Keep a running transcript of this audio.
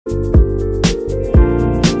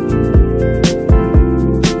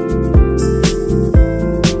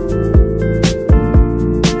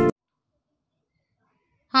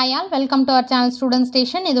Hi all, welcome to our channel Student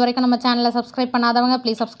Station. இதுவரைக்கும் நம்ம சேனலை சப்ஸ்கிரைப் பண்ணாதவங்க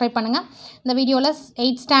ப்ளீஸ் சப்ஸ்கிரைப் பண்ணுங்க. இந்த வீடியோவில்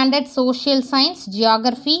 8th standard social science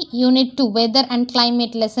geography unit 2 weather and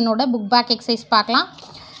climate lesson ஓட book back exercise பார்க்கலாம்.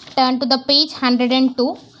 Turn to the page 102.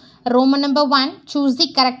 Roman number 1, choose the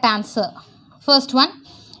correct answer. First one,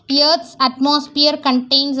 Earth's atmosphere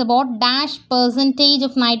contains about dash percentage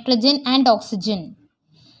of nitrogen and oxygen.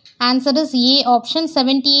 Answer is A option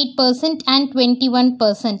 78% and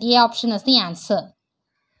 21%. A option is the answer.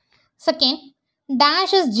 Second,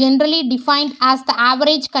 dash is generally defined as the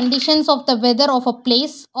average conditions of the weather of a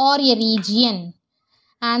place or a region.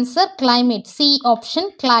 Answer climate. C option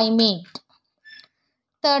climate.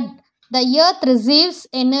 Third, the earth receives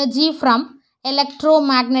energy from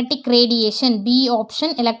electromagnetic radiation. B option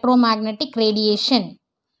electromagnetic radiation.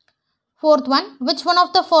 Fourth one, which one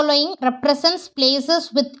of the following represents places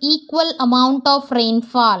with equal amount of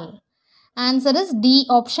rainfall? Answer is D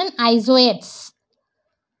option isoids.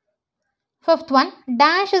 Fifth one,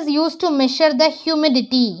 dash is used to measure the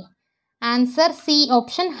humidity. Answer C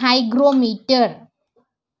option hygrometer.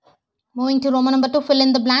 Moving to Roman number 2, fill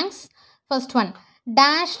in the blanks. First one,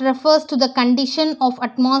 dash refers to the condition of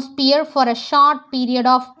atmosphere for a short period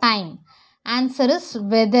of time. Answer is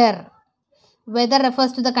weather. Weather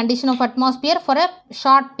refers to the condition of atmosphere for a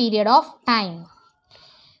short period of time.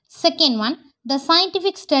 Second one, the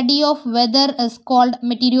scientific study of weather is called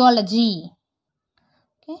meteorology.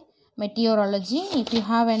 Meteorology. If you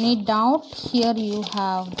have any doubt, here you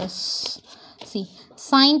have this. See,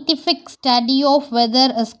 scientific study of weather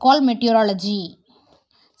is called meteorology.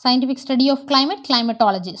 Scientific study of climate,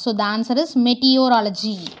 climatology. So the answer is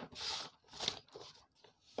meteorology.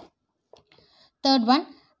 Third one,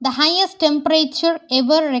 the highest temperature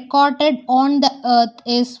ever recorded on the earth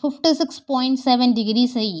is 56.7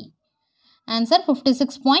 degrees C. Answer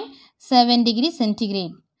 56.7 degrees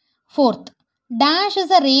centigrade. Fourth, dash is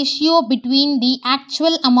a ratio between the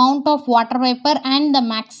actual amount of water vapor and the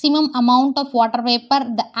maximum amount of water vapor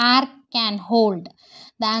the air can hold.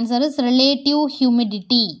 The answer is relative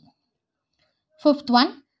humidity. Fifth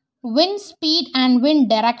one, wind speed and wind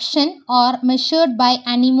direction are measured by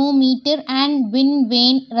anemometer and wind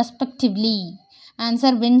vane respectively.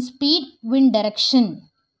 Answer wind speed, wind direction.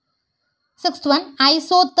 Sixth one,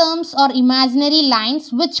 isotherms are imaginary lines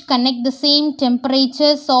which connect the same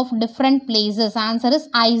temperatures of different places. Answer is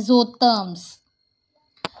isotherms.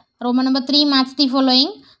 Roman number 3, match the following.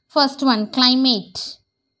 First one, climate,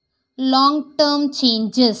 long-term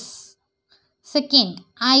changes. Second,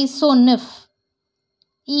 isonif,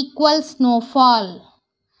 equal snowfall.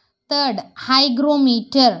 Third,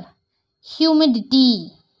 hygrometer, humidity.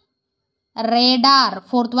 Radar,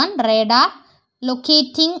 fourth one, radar,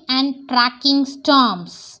 locating and tracking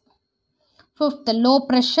storms. Fifth, low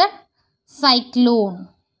pressure, cyclone.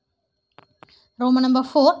 Roman number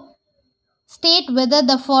 4, state whether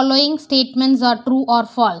the following statements are true or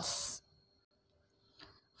false.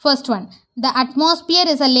 First one, the atmosphere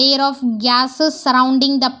is a layer of gases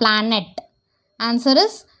surrounding the planet. Answer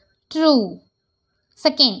is true.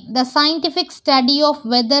 Second, the scientific study of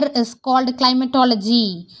weather is called climatology.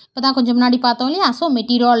 இப்போதான் கொஞ்சம் முன்னாடி பார்த்தோம் இல்லையா, so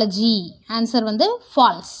meteorology. Answer வந்து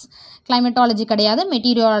falls. Climatology கிடையாது,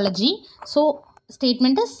 meteorology. So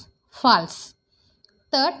statement is false.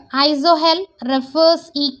 Third, isohel refers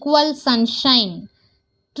equal sunshine.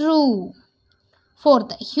 True.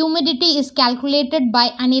 Fourth, humidity is calculated by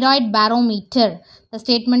aneroid barometer. The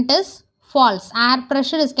statement is false. Air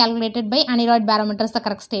pressure is calculated by aneroid barometer is the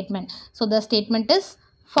correct statement. So the statement is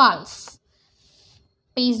false.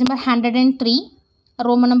 Page number 103.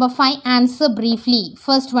 Roman number 5, answer briefly.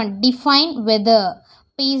 First one, define weather.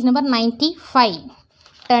 Page number 95.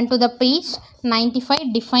 Turn to the page 95,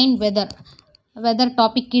 define weather. Weather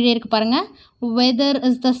topic கீழே இருக்கு பாருங்க. Weather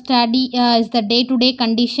is the study is the day to day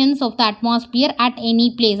conditions of the atmosphere at any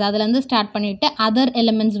place. அதிலிருந்து start பண்ணிட்டு other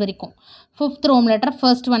elements வரைக்கும். Fifth Roman letter,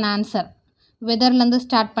 first one answer. வெதர்லேருந்து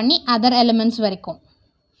start பண்ணி other elements வரைக்கும்.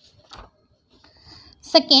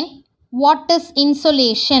 Second, what is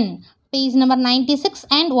insolation? Page number 96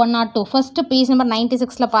 and 102. First page number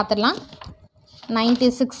 96 பார்த்துடலாம்.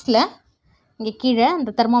 96 இங்கே கீழே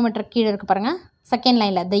இந்த thermometer கீழே இருக்கு பாருங்கள். செகண்ட்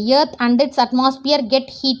லைனில், the earth and it's atmosphere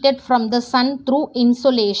get heated from the Sun through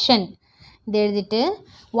insolation. இது எழுதிட்டு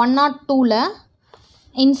 102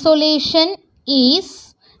 இன்சோலேஷன் இஸ்,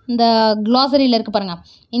 இந்த க்ளாசரியில் இருக்குது பாருங்கள்,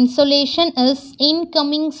 insolation is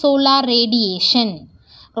incoming solar radiation.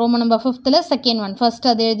 Roman number 5th second one. First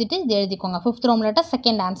அது எழுதிட்டு இது எழுதிக்கோங்க. 5th Roman letter,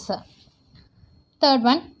 second answer. Third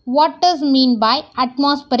one, what does mean by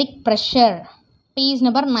atmospheric pressure? Page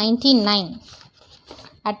number 99.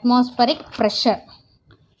 Atmospheric pressure.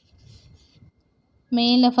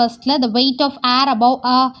 மேலே ஃபர்ஸ்ட்டில் the weight of air above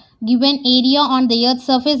a given area on the earth's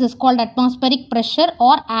surface is called atmospheric pressure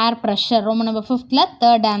or air pressure. Roman number 5th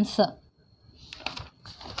third answer.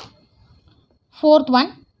 Fourth one,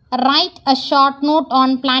 write a short note on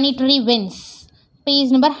planetary winds.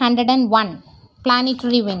 Page number 101.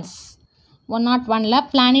 Planetary winds. 101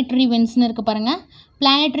 planetary winds irukku parunga.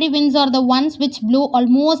 Planetary winds are the ones which blow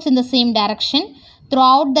almost in the same direction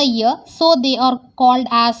throughout the year, so they are called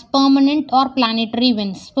as permanent or planetary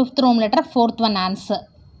winds. Fifth Roman letter, fourth one answer.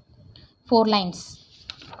 4 lines.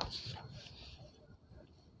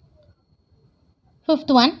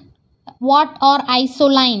 Fifth one, what are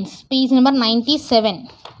isolines? Page number 97.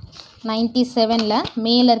 97 la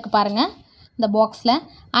மேல இருக்கு பாருங்க இந்த பாக்ஸ்ல.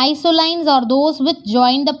 Isolines are those which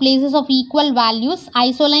join the places of equal values.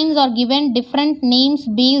 Isolines are given different names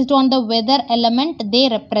based on the weather element they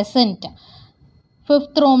represent.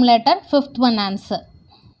 Fifth Roman letter, fifth one answer.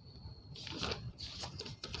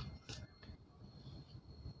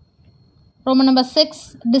 Roman number 6,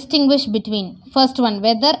 distinguish between. First one,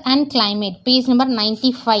 weather and climate. Page number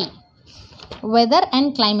 95. Weather and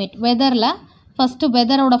climate. Weather la first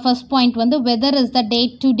weather oda first point vandu weather is the day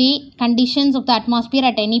to day conditions of the atmosphere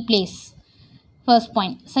at any place. First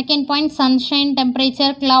point. Second point, sunshine,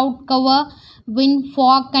 temperature, cloud cover, wind,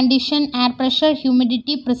 fog condition, air pressure,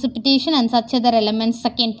 humidity, precipitation and such other elements.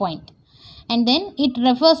 Second point. And then it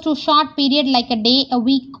refers to short period like a day, a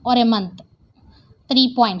week or a month.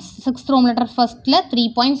 3 points. Sixth Roman letter first la 3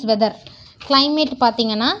 points weather. Climate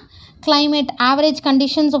pathingana climate average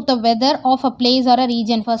conditions of the weather of a place or a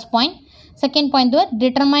region. First point. Second point,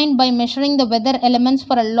 determined by measuring the weather elements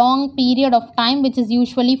for a long period of time which is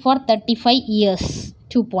usually for 35 years.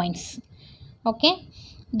 2 points. Okay.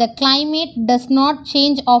 The climate does not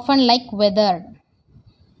change often like weather.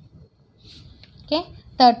 Okay.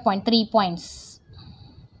 Third point, 3 points.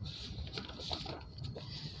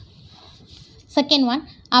 Second one,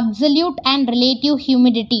 absolute and relative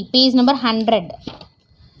humidity. Page number 100.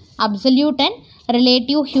 Absolute and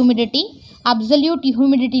relative humidity. Absolute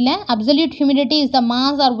humidity is the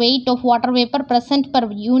mass or weight of water vapor present per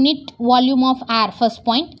unit volume of air. First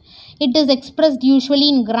point. It is expressed usually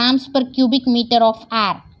in grams per cubic meter of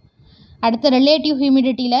air. அடுத்து relative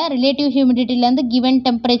humidity வந்து given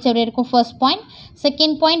temperature இருக்கும். First point.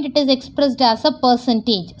 Second point, it is expressed as a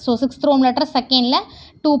percentage. So sixth Roman letter second la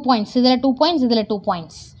 2 points. இதில் 2 points, இதில் 2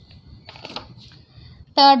 points.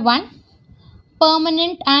 Third one,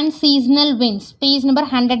 permanent and seasonal winds. Page number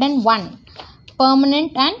 101.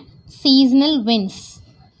 Permanent and seasonal winds.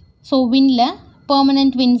 So wind la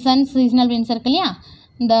permanent winds and seasonal winds இருக்கு இல்லையா,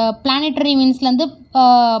 இந்த planetary windsல இருந்து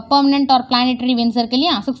permanent or planetary winds இருக்கு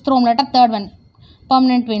இல்லையா, sixth Roman letter third one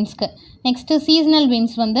permanent windsக்கு. Next seasonal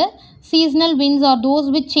winds வந்து seasonal winds are those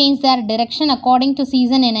which change their direction according to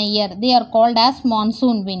season in a year. They are called as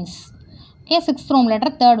monsoon winds. Okay, sixth Roman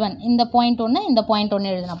letter third one. இந்த point ஒன்று இந்த point ஒன்று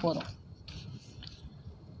எழுதினா போதும்.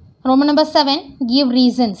 Roman number 7, give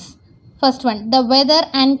reasons. First one, the weather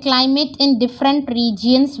and climate in different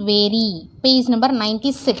regions vary. Page number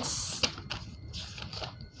 96.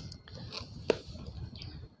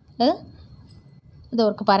 இது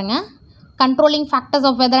ஒருக்கு பாருங்க. Controlling factors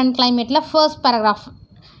of weather and climate la first paragraph.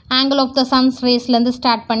 Angle of the sun's rays ல இருந்து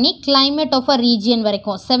start பண்ணி climate of a region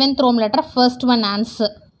வரைக்கும். 7th Roman letter first one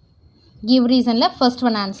answer. Give reason la first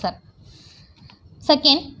one answer.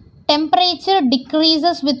 Second, temperature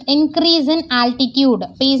decreases with increase in altitude.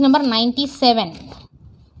 Page number 97.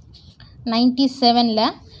 97 la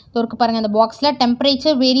தோருக்கு பாருங்க இந்த பாக்ஸ்ல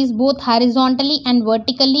temperature varies both horizontally and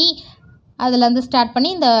vertically. அதில் வந்து start பண்ணி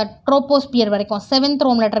இந்த troposphere வரைக்கும். 7th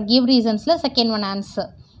Roman letter give reasonsல second one answer.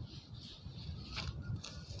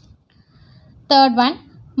 Third one,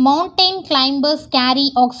 mountain climbers carry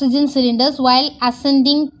oxygen cylinders while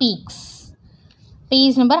ascending peaks.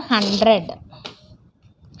 Page number 100.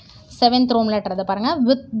 7th Roman letter அதை பாருங்க.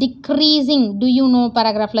 With decreasing, do you know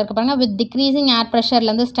paragraphல இருக்கு பாருங்க. With decreasing air pressure ல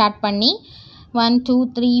இருந்து start பண்ணி 1 2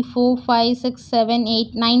 3 4 5 6 7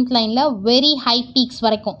 8 9th lineல very high peaks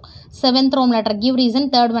வரைக்கும். 7th Roman letter give reason,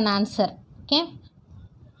 third one answer. Okay.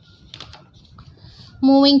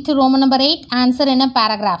 Moving to Roman number 8, answer in a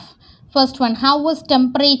paragraph. First one, how is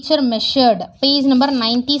temperature measured? Page number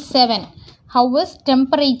 97. How is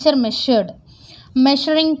temperature measured?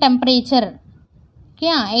 Measuring temperature. Okay,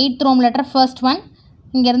 8th Roman letter first one.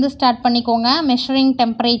 இங்கேருந்து start பண்ணிக்கோங்க. Measuring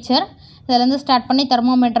temperature இதிலேருந்து start பண்ணி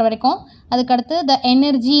thermometer வரைக்கும். அதுக்கடுத்து த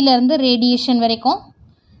எனர்ஜியிலேருந்து radiation வரைக்கும்.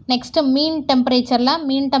 Next மீன்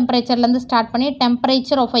டெம்பரேச்சர்லேருந்து start பண்ணி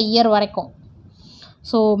temperature of a year வரைக்கும்.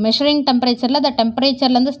 So measuring டெம்பரேச்சரில் த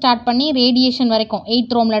டெம்பரேச்சர்லேருந்து ஸ்டார்ட் பண்ணி ரேடியேஷன் வரைக்கும்.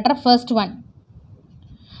 8th Roman letter first one.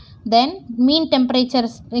 தென் மீன்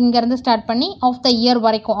டெம்பரேச்சர்ஸ் இங்கேருந்து ஸ்டார்ட் பண்ணி ஆஃப் த இயர்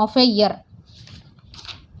வரைக்கும், of a year.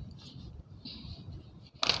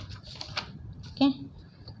 Okay.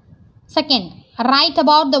 Second, write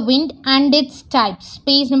about the wind and its types.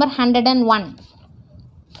 Page number 101.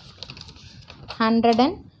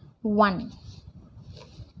 101.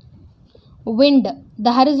 Wind.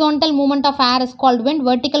 The horizontal movement of air is called wind.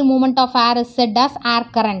 Vertical movement of air is said as air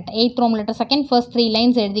current. 8th Roman letter second first 3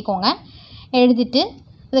 lines எழுதிக்கோங்க. எழுதிட்டு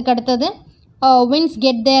இதுக்கு அடுத்தது winds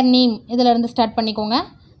get their name இதில் இருந்து start பண்ணிக்கோங்க.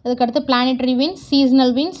 இதுக்கு அடுத்து planetary winds,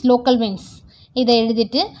 seasonal winds, local winds இதை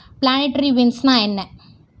எழுதிட்டு planetary windsனால் என்ன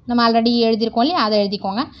நம்ம ஆல்ரெடி எழுதியிருக்கோம் இல்லையா, அதை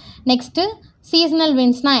எழுதிக்கோங்க. நெக்ஸ்ட்டு சீசனல்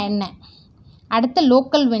விண்ட்ஸ்னால் என்ன, அடுத்து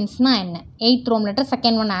லோக்கல் விண்ட்ஸ்னால் என்ன. 8th Roman letter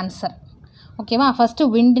second one answer. ஓகேவா. ஃபஸ்ட்டு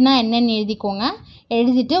விண்ட்னா என்னன்னு எழுதிக்கோங்க.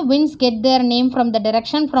 எழுதிட்டு winds get their name from the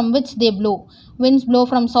direction from which they blow. Winds blow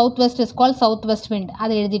from southwest is called southwest wind.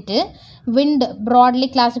 அதை எழுதிட்டு wind broadly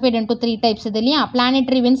classified into 3 types இது இல்லையா.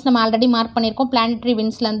 planetary winds நம்ம already mark பண்ணியிருக்கோம். planetary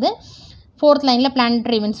windsலேருந்து 4th லைனில்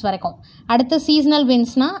planetary winds வரைக்கும். அடுத்து seasonal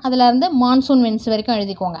விண்ட்ஸ்னால் அதிலேருந்து மான்சூன் விண்ட்ஸ் வரைக்கும்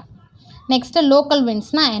எழுதிக்கோங்க. நெக்ஸ்ட்டு லோக்கல்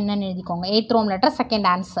விண்ட்ஸ்னால் என்னென்னு எழுதிக்கோங்க. 8th Roman letter second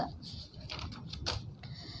answer.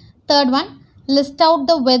 Third one, list out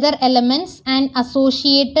the weather elements and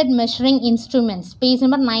associated measuring instruments. Page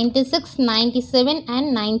number 96, 97 and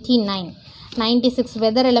 99. 96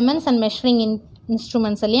 weather elements and measuring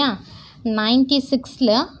instruments இல்லையா.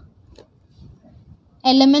 96ல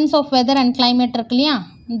elements of weather and climate இருக்கு இல்லையா,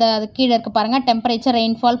 இந்த அது கீழே இருக்குது பாருங்கள். Temperature,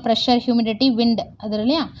 rainfall, pressure, humidity, wind அது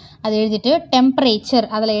இல்லையா, அது எழுதிட்டு டெம்பரேச்சர்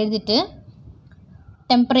அதில் எழுதிட்டு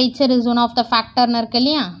temperature is one of the ஃபேக்டர்னு இருக்கு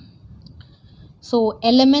இல்லையா. So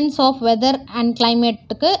elements of weather and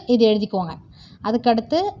கிளைமேட்டுக்கு இது எழுதிக்கோங்க.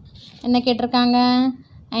 அதுக்கடுத்து என்ன கேட்டிருக்காங்க,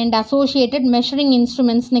 அண்ட் அசோசியேட்டட் மெஷரிங்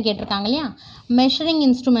இன்ஸ்ட்ருமெண்ட்ஸ்னு கேட்டிருக்காங்க இல்லையா. மெஷரிங்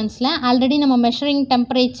இன்ஸ்ட்ருமெண்ட்ஸில் ஆல்ரெடி நம்ம மெஷரிங்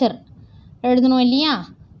டெம்பரேச்சர் எழுதணும் இல்லையா.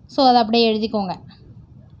 ஸோ அதை அப்படியே எழுதிக்கோங்க.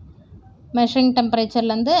 மெஷரிங்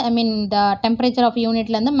டெம்பரேச்சர்லேருந்து இந்த டெம்பரேச்சர் ஆஃப்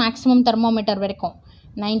யூனிட்லேருந்து மேக்ஸிமம் தெர்மோமீட்டர் வரைக்கும்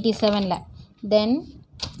 97ல். தென்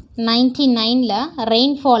 99ல்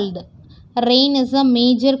ரெயின்ஃபால்து. Rain is a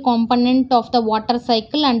major component of the water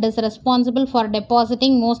cycle and is responsible for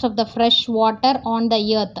depositing most of the fresh water on the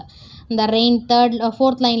earth. இந்த rain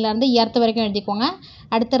fourth லைன்லேருந்து earth வரைக்கும் எழுதிக்கோங்க.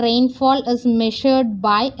 அடுத்து rainfall is measured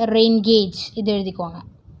by rain gauge இது எழுதிக்கோங்க.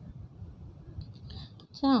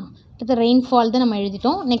 அடுத்து rainfall தான் நம்ம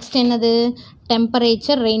எழுதிட்டோம். நெக்ஸ்ட் என்னது,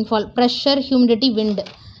 டெம்பரேச்சர், ரெயின்ஃபால், ப்ரெஷர், ஹியூமிடிட்டி, விண்டு.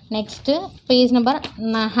 நெக்ஸ்ட்டு பேஜ் நம்பர்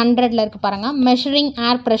 100ல் இருக்குது பாருங்கள். மெஷரிங்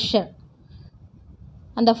ஏர் ப்ரெஷர்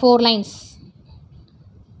அந்த 4 லைன்ஸ்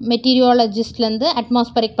மெட்டீரியாலஜிஸ்ட்லேருந்து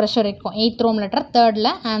அட்மாஸ்பரிக் ப்ரெஷர் இருக்கும். 8th Roman letter தேர்டில்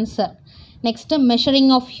answer. Next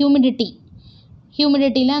measuring of humidity.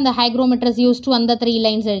 ஹியூமிடிட்டியில் அந்த ஹைக்ரோமீட்டர்ஸ் யூஸ் டு அந்த 3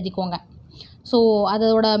 லைன்ஸ் எழுதிக்கோங்க. ஸோ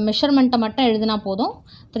அதோட மெஷர்மெண்ட்டை மட்டும் எழுதினா போதும்.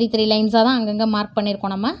 3 லைன்ஸாக தான் அங்கங்கே மார்க்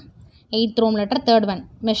பண்ணியிருக்கோம் நம்ம. 8th Roman letter third one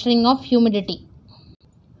measuring of humidity.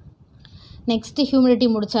 Next humidity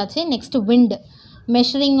முடிச்சாச்சு. Next wind.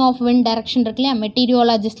 Measuring of wind direction இருக்கு இல்லையா,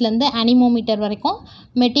 மெட்டீரியாலஜிஸ்ட்லேருந்து அனிமோமீட்டர் வரைக்கும்,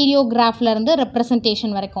 மெட்டீரியோகிராஃப்லேருந்து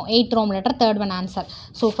ரெப்ரசன்டேஷன் வரைக்கும். 8th Roman letter third one answer.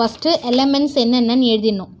 So first elements என்னென்னு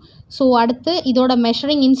எழுதிடணும். ஸோ அடுத்து இதோட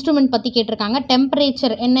மெஷரிங் இன்ஸ்ட்ருமெண்ட் பற்றி கேட்டிருக்காங்க.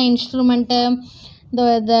 டெம்பரேச்சர் என்ன இன்ஸ்ட்ருமெண்ட்டு,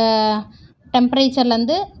 இந்த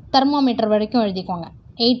டெம்பரேச்சர்லேருந்து தெர்மோமீட்டர் வரைக்கும் எழுதிக்கோங்க.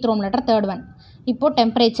 8th Roman letter third one. இப்போது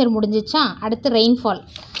டெம்பரேச்சர் முடிஞ்சிச்சா. அடுத்து ரெயின்ஃபால்.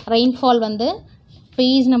 ரெயின்ஃபால்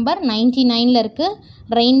பேஜ் நம்பர் 99ல் இருக்குது.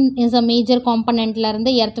 Rain is a major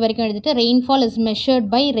காம்பனண்ட்லேருந்து earth வரைக்கும் எழுதிட்டு rainfall is measured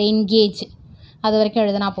by rain gauge அது வரைக்கும்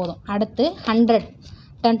எழுதினா போதும். அடுத்து 100,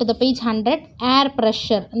 turn to the page 100, air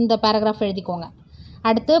pressure இந்த பேராகிராஃப் எழுதிக்கோங்க.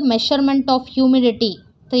 அடுத்து மெஷர்மெண்ட் ஆஃப் ஹியூமிடிட்டி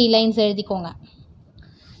 3 லைன்ஸ் எழுதிக்கோங்க.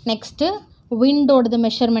 நெக்ஸ்ட்டு விண்டோடது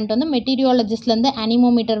மெஷர்மெண்ட் மெட்டீரியாலஜிஸ்ட்லேருந்து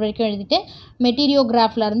அனிமோமீட்டர் வரைக்கும் எழுதிட்டு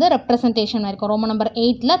மெட்டீரியோகிராஃப்லேருந்து ரெப்ரசன்டேஷன் வரைக்கும். Roman number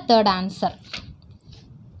 8ல் third answer.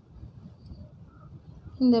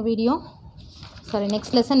 இந்த வீடியோ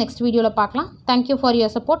நெக்ஸ்ட் லெசன் நெக்ஸ்ட் வீடியோவில் பார்க்கலாம். Thank you for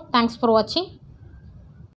your support. Thanks for வாட்சிங்.